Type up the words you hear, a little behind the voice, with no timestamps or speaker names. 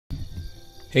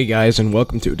Hey guys, and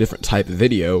welcome to a different type of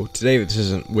video. Today this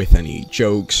isn't with any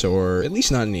jokes, or at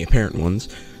least not any apparent ones.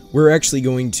 We're actually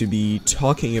going to be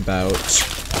talking about...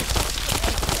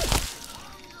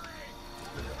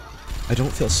 I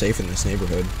don't feel safe in this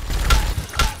neighborhood.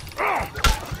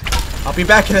 I'll be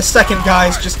back in a second,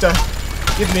 guys. Just,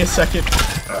 give me a second.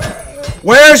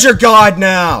 Where's your god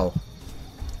now?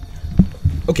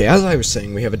 Okay, as I was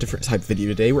saying, we have a different type of video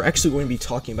today. We're actually going to be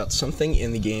talking about something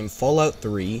in the game Fallout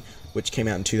 3, which came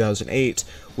out in 2008,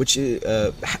 which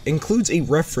includes a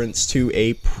reference to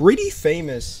a pretty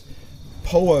famous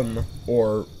poem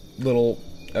or little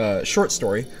short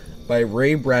story by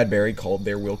Ray Bradbury called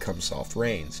There Will Come Soft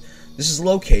Rains. This is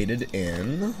located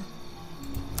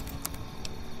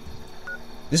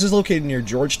near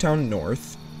Georgetown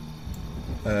North,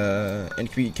 and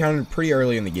can be counted pretty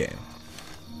early in the game.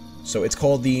 So it's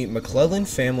called the McClellan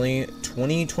Family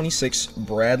 2026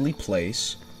 Bradley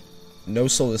Place. No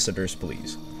solicitors,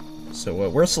 please. So,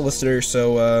 we're a solicitor,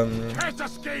 so, Can't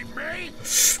escape me!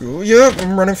 yeah,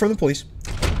 I'm running from the police.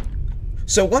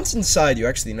 So, once inside, you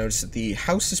actually notice that the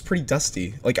house is pretty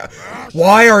dusty. Like,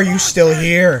 why are you still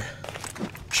here?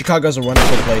 Chicago's a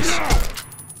wonderful place.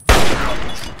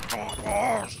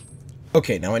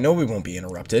 Okay, now I know we won't be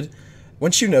interrupted.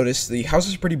 Once you notice, the house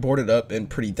is pretty boarded up and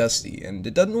pretty dusty, and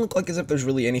it doesn't look like as if there's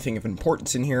really anything of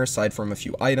importance in here aside from a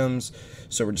few items.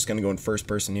 So we're just gonna go in first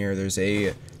person here. There's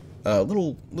a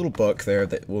little book there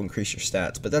that will increase your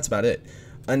stats, but that's about it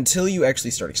until you actually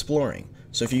start exploring.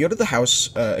 So if you go to the house,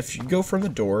 if you go from the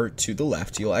door to the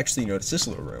left, you'll actually notice this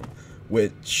little room,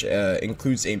 which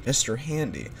includes a Mr.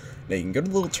 Handy. Now you can go to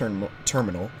the little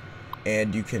terminal,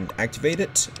 and you can activate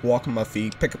it, walk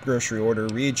Muffy, pick up grocery order,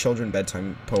 read children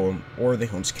bedtime poem, or the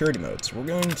home security mode. So we're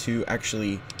going to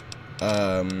actually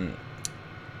walk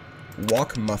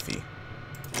Muffy.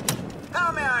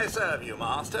 How may I serve you,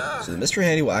 master? So the Mr.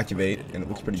 Handy will activate, and it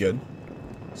looks pretty good.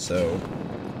 So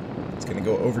it's gonna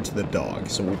go over to the dog,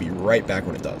 so we'll be right back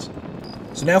when it does.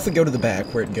 So now if we go to the back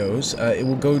where it goes, it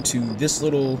will go to this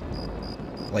little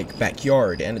like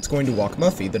backyard, and it's going to walk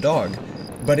Muffy, the dog.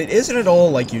 But it isn't at all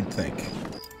like you'd think.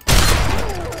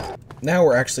 Now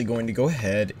we're actually going to go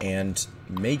ahead and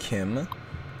make him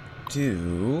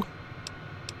do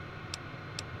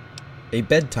a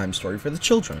bedtime story for the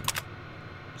children.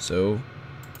 So,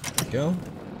 there we go.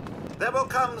 There will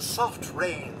come soft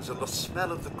rains and the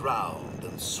smell of the ground,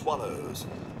 and swallows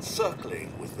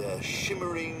circling with their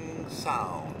shimmering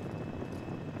sound,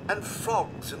 and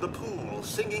frogs in the pool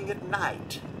singing at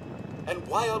night, and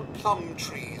wild plum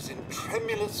trees in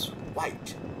tremulous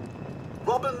white.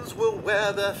 Robins will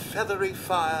wear their feathery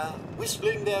fire,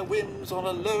 whistling their whims on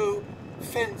a low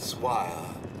fence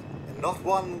wire, and not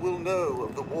one will know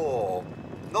of the war,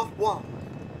 not one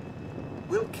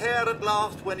will care at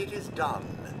last when it is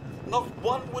done. Not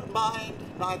one would mind,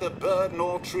 neither bird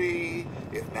nor tree,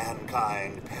 if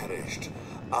mankind perished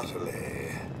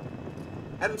utterly.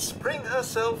 And spring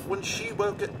herself, when she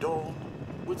woke at dawn,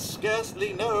 would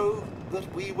scarcely know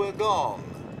that we were gone.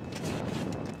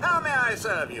 How may I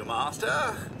serve you,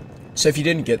 master? So if you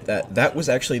didn't get that, that was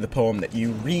actually the poem that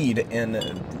you read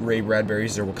in Ray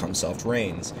Bradbury's There Will Come Soft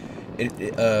Rains.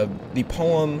 The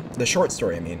poem, the short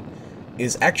story I mean,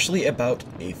 is actually about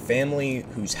a family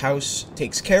whose house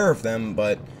takes care of them,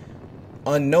 but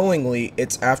unknowingly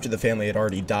it's after the family had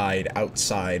already died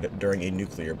outside during a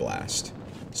nuclear blast.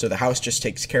 So the house just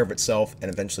takes care of itself and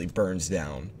eventually burns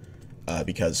down.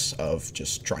 Because of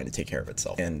just trying to take care of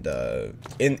itself. And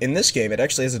in this game, it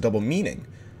actually has a double meaning.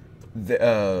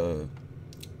 Because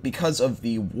of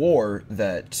the war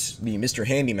that the Mr.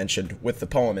 Handy mentioned with the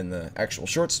poem in the actual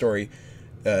short story,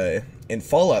 in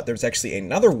Fallout, there was actually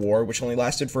another war which only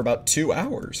lasted for about 2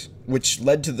 hours, which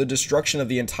led to the destruction of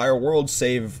the entire world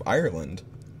save Ireland.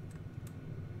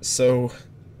 So,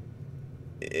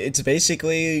 it's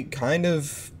basically kind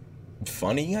of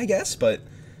funny, I guess, but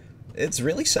it's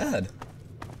really sad.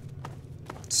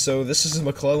 So this is a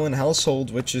McClellan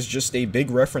household, which is just a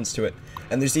big reference to it.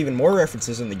 And there's even more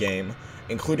references in the game,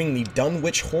 including the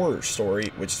Dunwich horror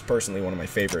story, which is personally one of my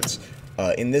favorites,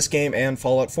 in this game and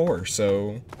Fallout 4.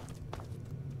 So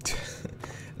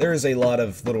there is a lot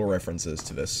of little references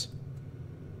to this.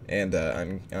 And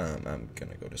I'm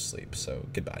gonna go to sleep, so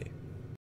goodbye.